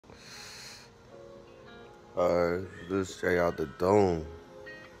Just straight out the dome.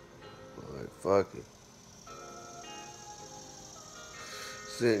 Like, fuck it.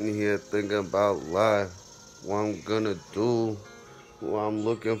 Sitting here thinking about life, what I'm gonna do, who I'm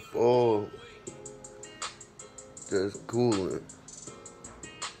looking for. Just cooling.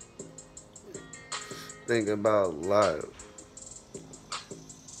 Thinking about life,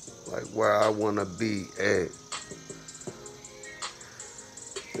 like where I wanna be at.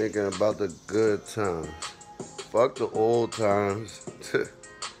 Thinking about the good times. Fuck the old times.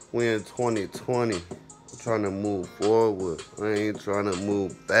 We in 2020. I'm trying to move forward. I ain't trying to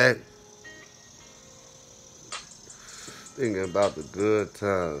move back. Thinking about the good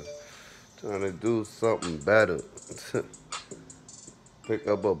times. Trying to do something better. Pick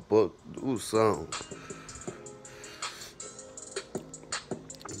up a book, do something.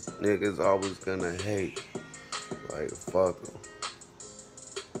 Niggas always gonna hate. Like, fuck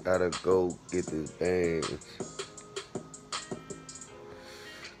 'em. Gotta go get this bands.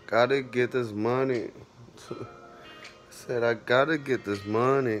 Gotta get this money. Said I gotta get this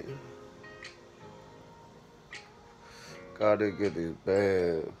money. Gotta get this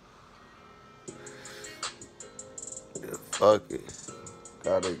bag. Yeah, fuck it.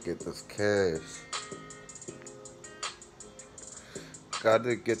 Gotta get this cash.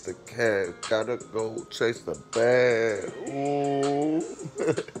 Gotta get the cash. Gotta go chase the bag. Ooh.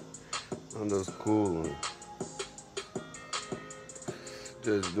 I'm just cooling.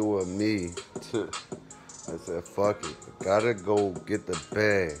 Just doing me. I said, fuck it. Gotta go get the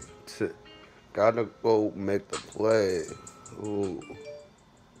bag. Gotta go make the play. Ooh.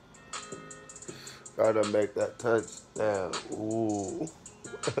 Gotta make that touchdown. Ooh.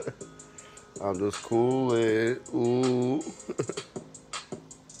 I'm just coolin'. Ooh.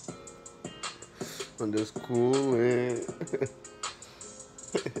 I'm just coolin'.